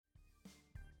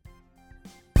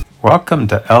Welcome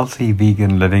to Healthy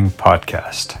Vegan Living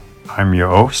Podcast. I'm your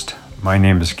host. My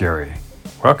name is Gary.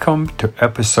 Welcome to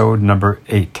episode number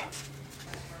 8.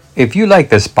 If you like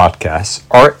this podcast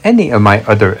or any of my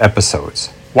other episodes,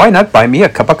 why not buy me a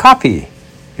cup of coffee?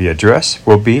 The address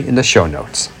will be in the show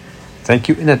notes. Thank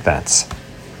you in advance.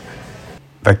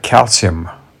 The calcium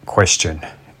question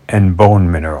and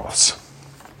bone minerals.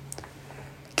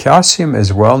 Calcium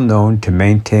is well known to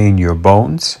maintain your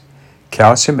bones.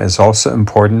 Calcium is also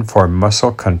important for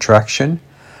muscle contraction,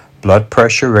 blood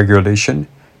pressure regulation,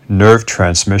 nerve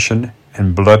transmission,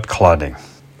 and blood clotting.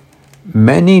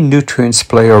 Many nutrients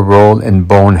play a role in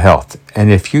bone health, and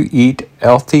if you eat a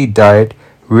healthy diet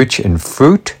rich in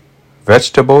fruit,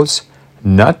 vegetables,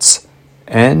 nuts,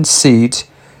 and seeds,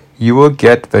 you will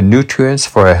get the nutrients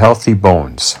for healthy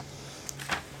bones.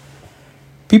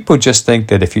 People just think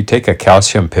that if you take a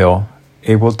calcium pill,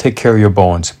 it will take care of your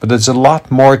bones, but there's a lot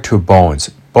more to bones.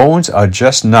 Bones are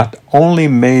just not only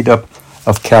made up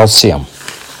of calcium.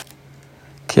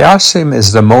 Calcium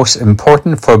is the most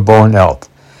important for bone health.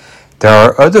 There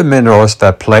are other minerals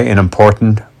that play an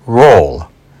important role.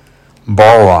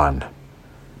 Boron.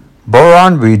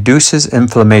 Boron reduces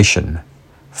inflammation.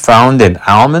 Found in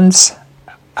almonds,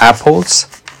 apples,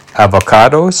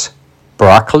 avocados,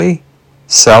 broccoli,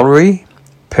 celery,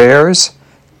 pears,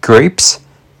 grapes,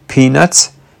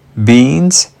 peanuts,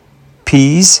 beans,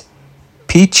 peas,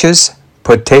 peaches,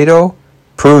 potato,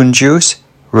 prune juice,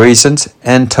 raisins,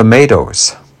 and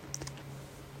tomatoes.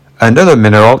 Another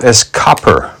mineral is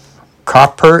copper.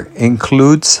 Copper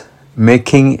includes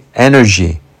making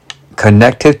energy,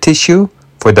 connective tissue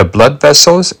for the blood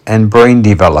vessels and brain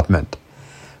development.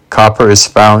 Copper is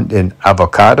found in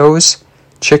avocados,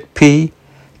 chickpea,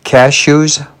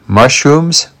 cashews,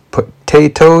 mushrooms,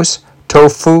 potatoes,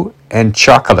 tofu, and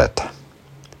chocolate.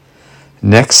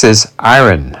 Next is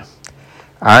iron.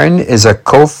 Iron is a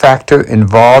cofactor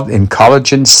involved in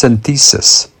collagen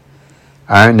synthesis.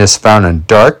 Iron is found in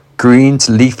dark green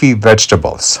leafy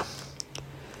vegetables.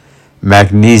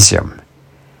 Magnesium.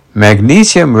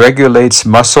 Magnesium regulates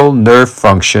muscle nerve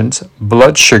functions,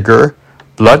 blood sugar,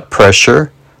 blood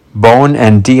pressure, bone,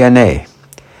 and DNA.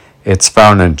 It's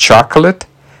found in chocolate,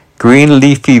 green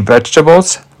leafy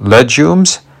vegetables,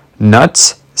 legumes,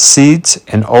 nuts, seeds,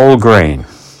 and whole grain.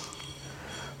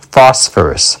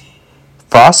 Phosphorus.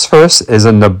 Phosphorus is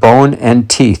in the bone and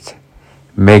teeth,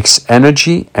 makes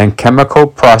energy and chemical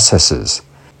processes.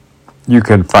 You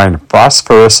can find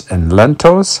phosphorus in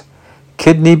lentils,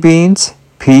 kidney beans,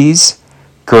 peas,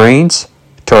 grains,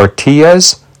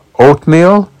 tortillas,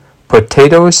 oatmeal,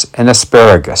 potatoes, and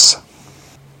asparagus.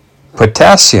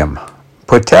 Potassium.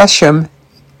 Potassium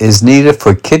is needed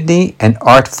for kidney and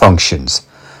heart functions,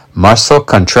 muscle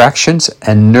contractions,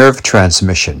 and nerve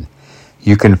transmission.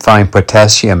 You can find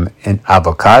potassium in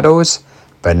avocados,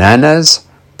 bananas,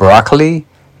 broccoli,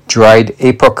 dried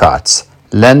apricots,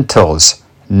 lentils,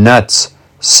 nuts,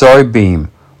 soybean,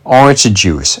 orange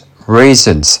juice,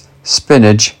 raisins,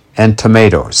 spinach, and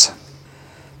tomatoes.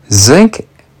 Zinc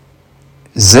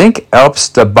helps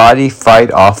the body fight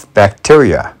off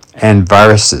bacteria and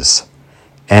viruses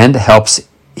and helps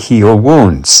heal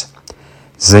wounds.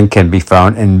 Zinc can be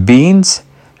found in beans,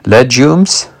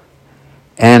 legumes,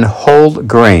 and whole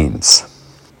grains.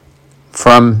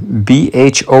 From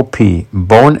BHOP,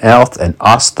 Bone Health and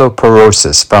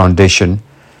Osteoporosis Foundation,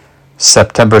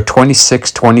 September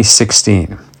 26,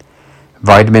 2016.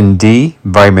 Vitamin D,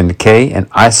 vitamin K, and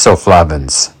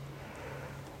isoflavones.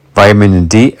 Vitamin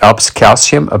D helps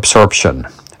calcium absorption.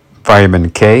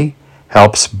 Vitamin K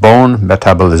helps bone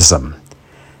metabolism.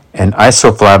 And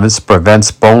isoflavones prevents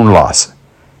bone loss.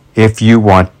 If you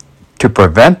want to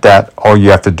prevent that, all you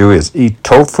have to do is eat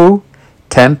tofu,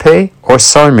 tempeh, or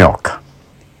soy milk.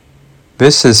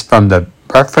 This is from the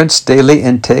reference daily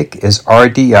intake is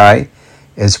RDI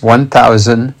is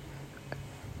 1,000,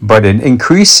 but it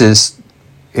increases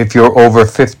if you're over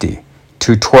 50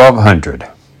 to 1,200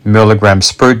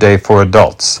 milligrams per day for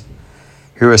adults.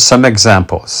 Here are some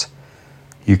examples.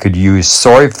 You could use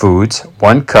soy foods,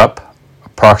 1 cup,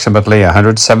 approximately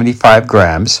 175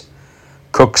 grams,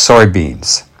 cooked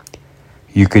soybeans.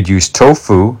 You could use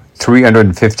tofu,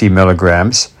 350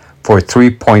 milligrams, for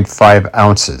 3.5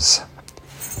 ounces.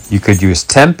 You could use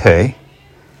tempeh,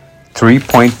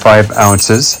 3.5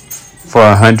 ounces, for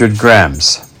 100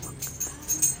 grams.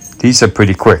 These are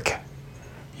pretty quick.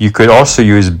 You could also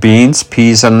use beans,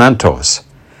 peas, and lentils.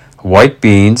 White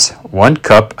beans, 1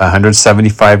 cup,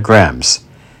 175 grams.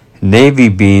 Navy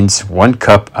beans, 1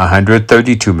 cup,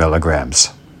 132 milligrams.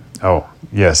 Oh,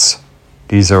 yes,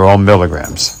 these are all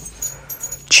milligrams.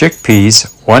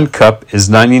 Chickpeas, 1 cup is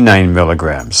 99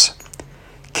 milligrams.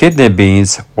 Kidney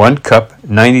beans, 1 cup,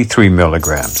 93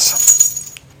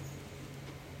 milligrams.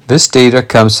 This data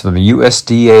comes from the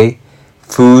USDA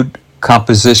Food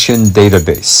Composition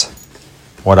Database.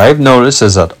 What I've noticed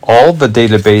is that all the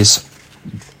database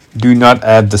do not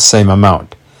add the same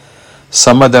amount.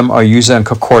 Some of them are using a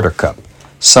quarter cup,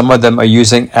 some of them are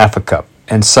using half a cup,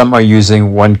 and some are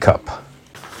using 1 cup.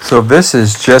 So this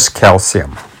is just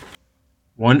calcium.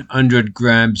 100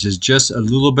 grams is just a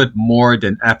little bit more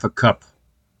than half a cup.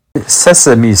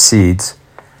 Sesame seeds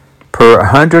per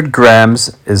 100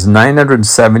 grams is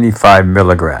 975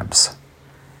 milligrams.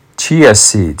 Chia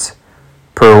seeds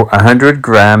per 100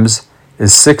 grams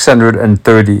is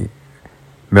 630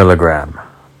 milligram.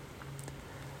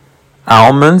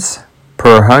 Almonds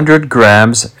per 100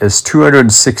 grams is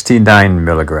 269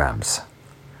 milligrams.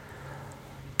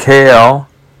 Kale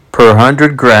per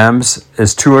 100 grams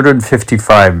is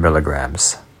 255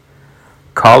 milligrams.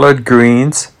 Collard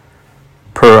greens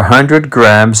per 100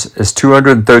 grams is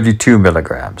 232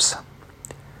 milligrams.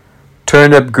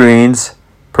 Turnip greens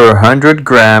per 100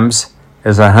 grams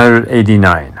is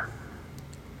 189.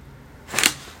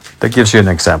 That gives you an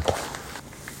example.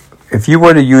 If you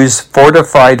were to use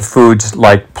fortified foods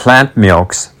like plant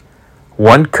milks,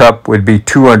 1 cup would be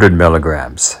 200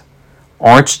 milligrams.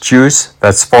 Orange juice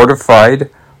that's fortified,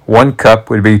 1 cup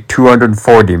would be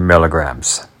 240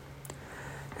 milligrams.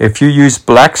 If you use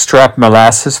blackstrap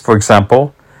molasses, for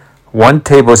example, 1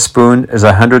 tablespoon is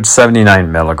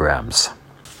 179 milligrams.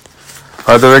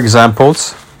 Other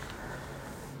examples: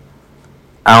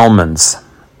 almonds.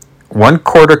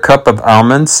 1/4 cup of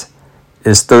almonds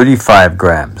is 35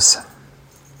 grams.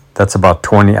 That's about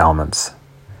 20 almonds.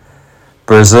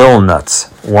 Brazil nuts.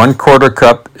 1/4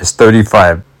 cup is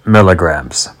 35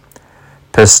 milligrams.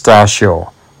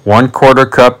 Pistachio. 1/4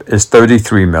 cup is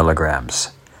 33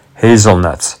 milligrams.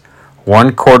 Hazelnuts.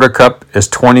 1/4 cup is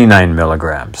 29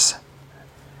 milligrams.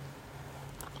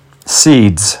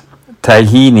 Seeds.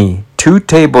 Tahini. 2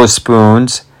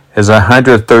 tablespoons is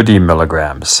 130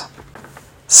 milligrams.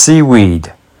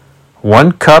 Seaweed.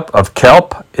 1 cup of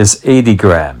kelp is 80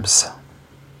 grams.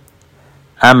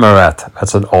 Amaranth,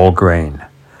 that's an all grain.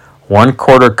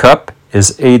 1/4 cup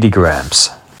is 80 grams.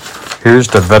 Here's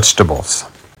the vegetables.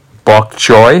 Bok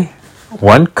choy,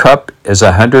 1 cup is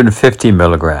 150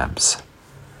 milligrams.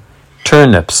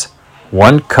 Turnips,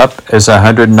 1 cup is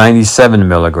 197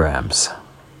 milligrams.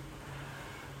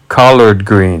 Collard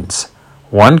greens,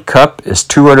 1 cup is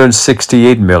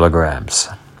 268 milligrams.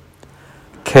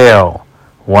 Kale,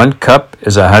 1 cup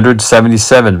is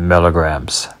 177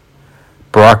 milligrams.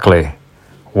 Broccoli,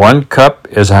 1 cup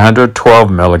is 112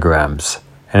 milligrams.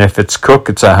 And if it's cooked,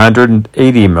 it's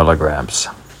 180 milligrams.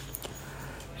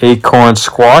 Acorn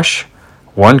squash,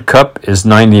 1 cup is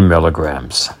 90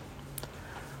 milligrams.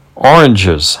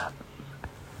 Oranges,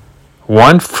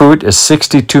 1 fruit is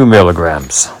 62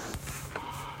 milligrams.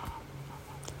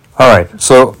 Alright,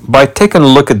 so by taking a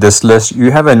look at this list,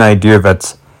 you have an idea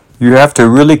that you have to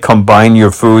really combine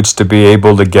your foods to be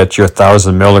able to get your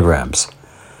 1,000 milligrams.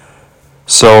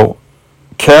 So,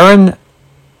 Karen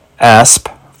Asp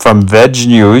from Veg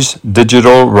News,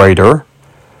 digital writer,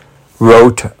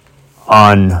 wrote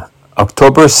on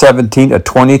October 17 of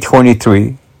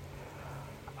 2023,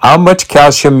 how much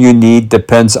calcium you need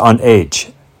depends on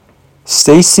age.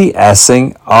 Stacy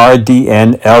Assing,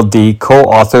 RDN-LD,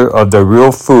 co-author of The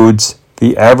Real Foods,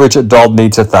 the average adult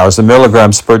needs 1,000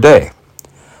 milligrams per day.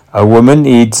 A woman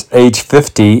needs age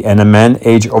 50 and a man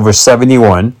age over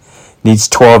 71 needs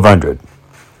 1,200.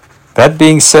 That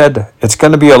being said, it's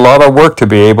going to be a lot of work to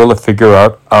be able to figure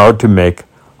out how to make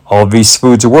all these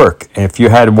foods work. If you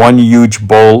had one huge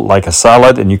bowl like a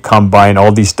salad and you combine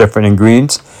all these different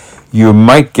ingredients, you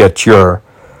might get your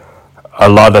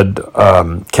allotted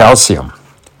calcium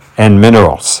and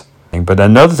minerals. But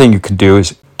another thing you can do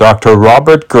is Dr.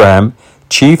 Robert Graham,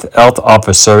 Chief Health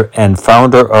Officer and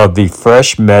founder of the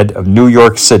Fresh Med of New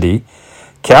York City,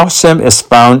 calcium is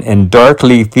found in dark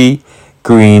leafy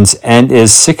greens and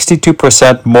is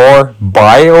 62% more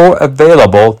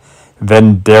bioavailable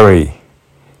than dairy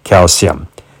calcium.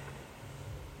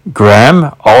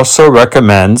 Graham also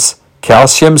recommends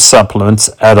calcium supplements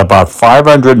at about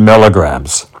 500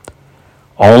 milligrams.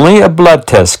 Only a blood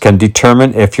test can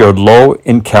determine if you're low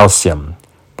in calcium,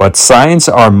 but signs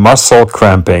are muscle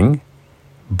cramping,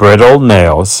 brittle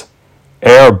nails,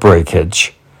 air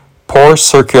breakage, poor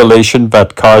circulation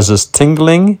that causes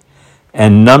tingling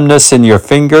and numbness in your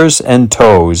fingers and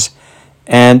toes,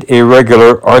 and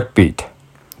irregular heartbeat.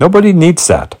 Nobody needs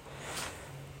that.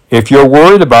 If you're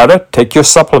worried about it, take your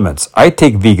supplements. I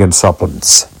take vegan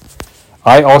supplements.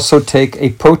 I also take a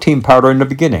protein powder in the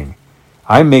beginning.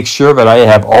 I make sure that I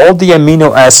have all the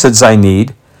amino acids I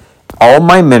need all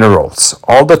my minerals,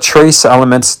 all the trace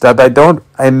elements that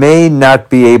I may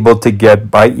not be able to get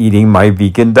by eating my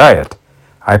vegan diet.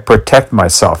 I protect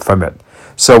myself from it.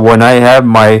 So when I have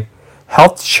my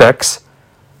health checks,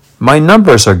 my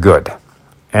numbers are good.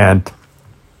 And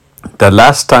the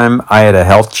last time I had a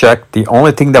health check, the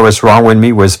only thing that was wrong with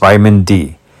me was vitamin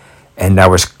D. And that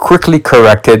was quickly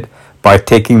corrected by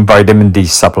taking vitamin D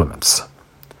supplements.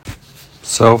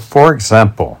 So, for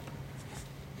example,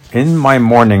 in my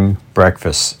morning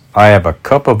breakfast, I have a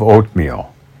cup of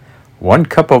oatmeal. 1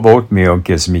 cup of oatmeal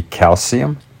gives me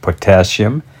calcium,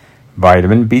 potassium,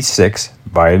 vitamin B6,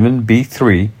 vitamin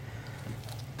B3,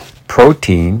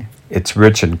 protein. It's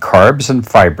rich in carbs and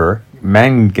fiber,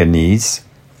 manganese,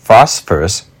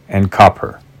 phosphorus, and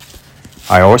copper.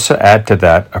 I also add to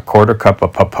that a 1/4 cup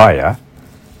of papaya.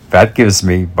 That gives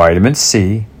me vitamin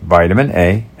C, vitamin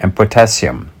A, and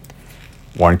potassium.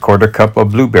 1/4 cup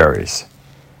of blueberries.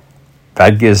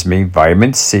 That gives me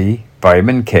vitamin C,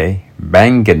 vitamin K,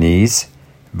 manganese,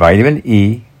 vitamin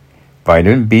E,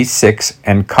 vitamin B6,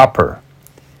 and copper.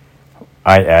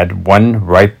 I add 1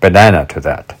 ripe banana to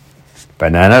that.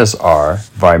 Bananas are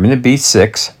vitamin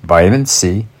B6, vitamin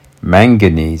C,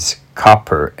 manganese,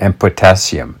 copper, and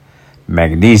potassium,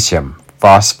 magnesium,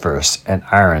 phosphorus, and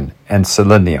iron, and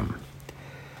selenium.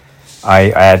 I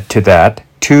add to that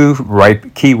 2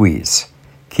 ripe kiwis.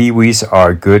 Kiwis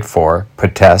are good for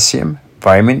potassium,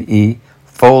 vitamin E,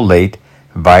 folate,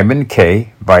 vitamin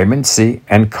K, vitamin C,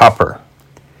 and copper.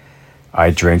 I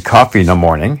drink coffee in the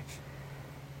morning.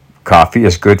 Coffee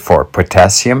is good for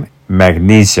potassium,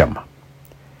 magnesium.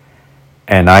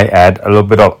 And I add a little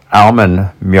bit of almond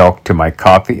milk to my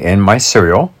coffee and my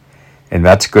cereal, and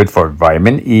that's good for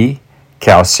vitamin E,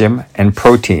 calcium, and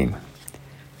protein.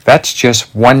 That's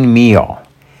just 1 meal.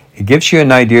 It gives you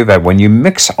an idea that when you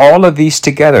mix all of these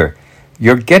together,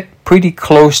 you'll get pretty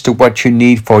close to what you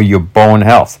need for your bone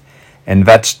health, and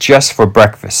that's just for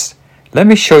breakfast. Let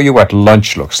me show you what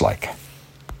lunch looks like.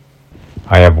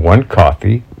 I have 1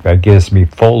 coffee that gives me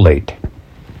folate.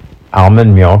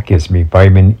 Almond milk gives me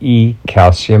vitamin E,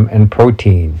 calcium, and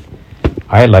protein.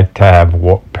 I like to have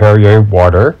Perrier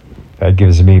water that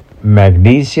gives me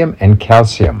magnesium and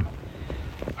calcium.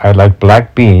 I like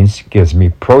black beans, gives me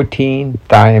protein,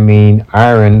 thiamine,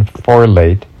 iron,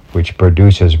 folate, which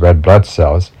produces red blood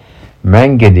cells,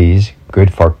 manganese,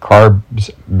 good for carbs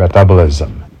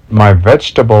metabolism. My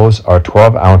vegetables are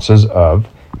 12 ounces of,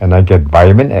 and I get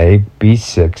vitamin A,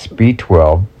 B6,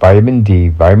 B12, vitamin D,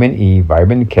 vitamin E,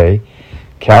 vitamin K,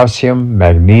 calcium,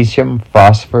 magnesium,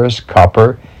 phosphorus,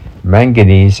 copper,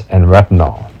 manganese, and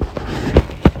retinol.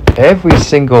 Every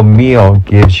single meal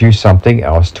gives you something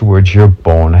else towards your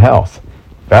bone health.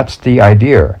 That's the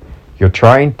idea.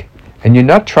 And you're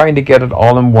not trying to get it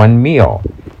all in 1 meal.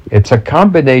 It's a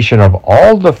combination of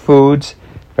all the foods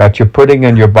that you're putting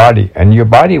in your body, and your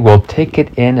body will take it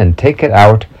in and take it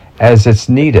out as it's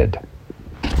needed.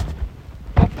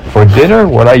 For dinner,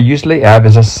 what I usually have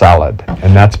is a salad,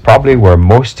 and that's probably where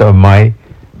most of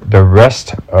the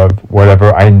rest of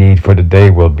whatever I need for the day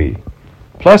will be.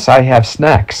 Plus, I have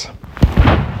snacks.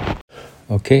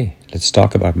 Okay, let's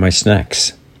talk about my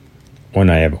snacks.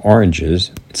 When I have oranges,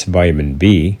 it's vitamin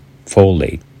B,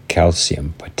 folate,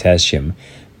 calcium, potassium,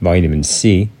 vitamin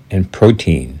C, and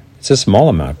protein. It's a small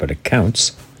amount, but it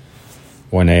counts.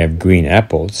 When I have green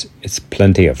apples, it's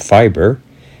plenty of fiber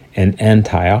and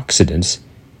antioxidants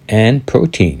and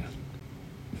protein.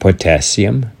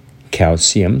 Potassium,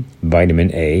 calcium,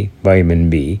 vitamin A, vitamin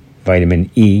B,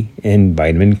 vitamin E, and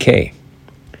vitamin K.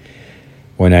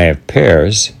 When I have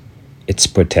pears, it's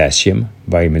potassium,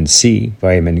 vitamin C,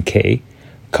 vitamin K,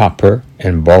 copper,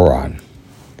 and boron.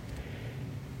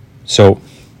 So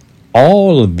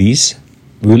all of these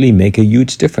really make a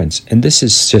huge difference. And this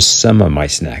is just some of my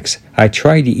snacks. I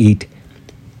try to eat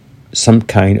some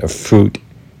kind of fruit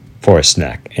for a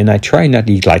snack. And I try not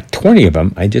to eat like 20 of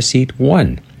them. I just eat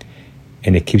 1.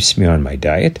 And it keeps me on my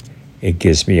diet. It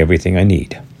gives me everything I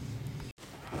need.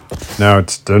 Now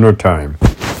it's dinner time.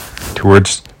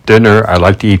 Towards dinner, I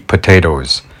like to eat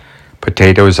potatoes.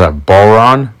 Potatoes have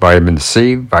boron, vitamin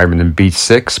C, vitamin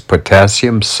B6,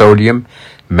 potassium, sodium,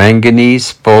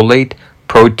 manganese, folate,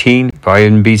 protein,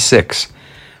 vitamin B6.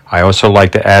 I also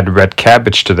like to add red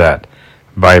cabbage to that.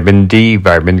 Vitamin D,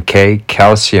 vitamin K,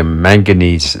 calcium,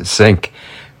 manganese, zinc,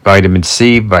 vitamin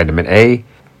C, vitamin A,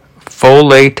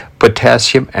 folate,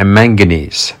 potassium, and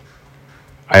manganese.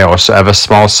 I also have a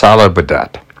small salad with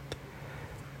that.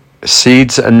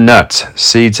 Seeds and nuts.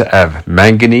 Seeds have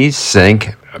manganese,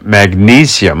 zinc,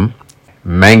 magnesium,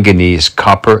 manganese,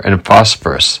 copper, and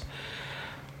phosphorus.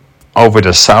 Over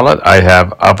the salad, I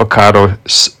have avocado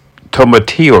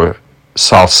tomatillo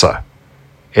salsa.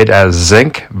 It has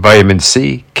zinc, vitamin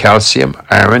C, calcium,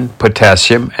 iron,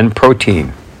 potassium, and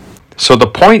protein. So the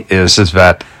point is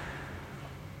that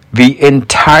the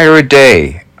entire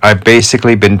day I've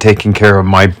basically been taking care of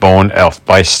my bone health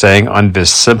by staying on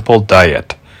this simple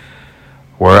diet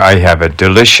where I have a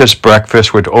delicious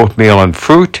breakfast with oatmeal and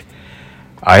fruit.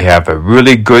 I have a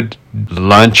really good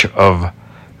lunch of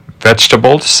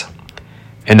vegetables,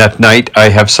 and at night I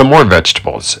have some more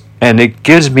vegetables. And it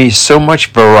gives me so much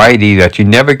variety that you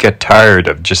never get tired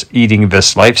of just eating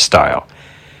this lifestyle.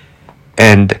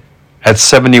 And at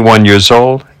 71 years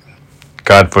old,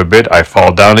 God forbid I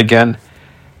fall down again,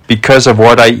 because of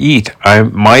what I eat,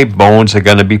 my bones are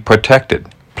going to be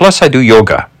protected. Plus I do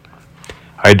yoga.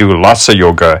 I do lots of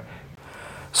yoga.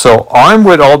 So armed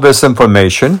with all this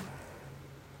information,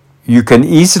 you can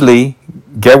easily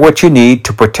get what you need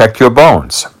to protect your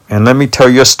bones. And let me tell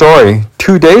you a story.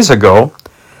 2 days ago,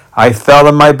 I fell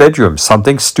in my bedroom.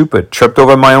 Something stupid. Tripped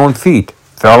over my own feet.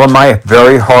 Fell on my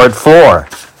very hard floor.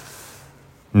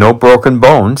 No broken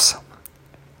bones.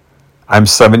 I'm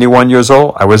 71 years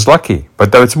old. I was lucky.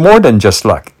 But it's more than just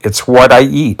luck. It's what I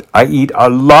eat. I eat a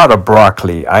lot of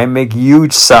broccoli. I make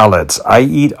huge salads. I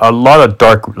eat a lot of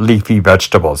dark leafy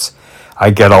vegetables.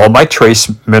 I get all my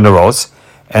trace minerals,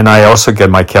 and I also get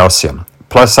my calcium.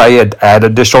 Plus, I add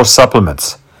additional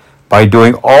supplements. By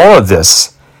doing all of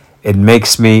this, it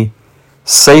makes me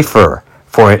safer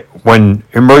for when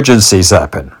emergencies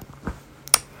happen.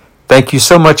 Thank you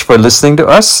so much for listening to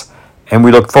us, and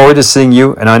we look forward to seeing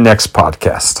you in our next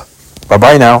podcast.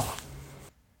 Bye-bye now.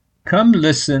 Come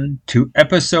listen to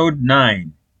episode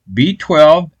 9,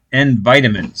 B12 and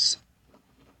vitamins.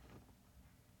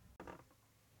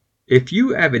 If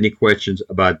you have any questions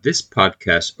about this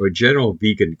podcast or general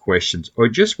vegan questions, or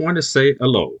just want to say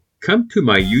hello, come to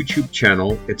my YouTube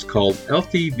channel. It's called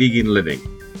Healthy Vegan Living.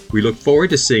 We look forward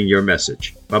to seeing your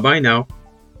message. Bye-bye now.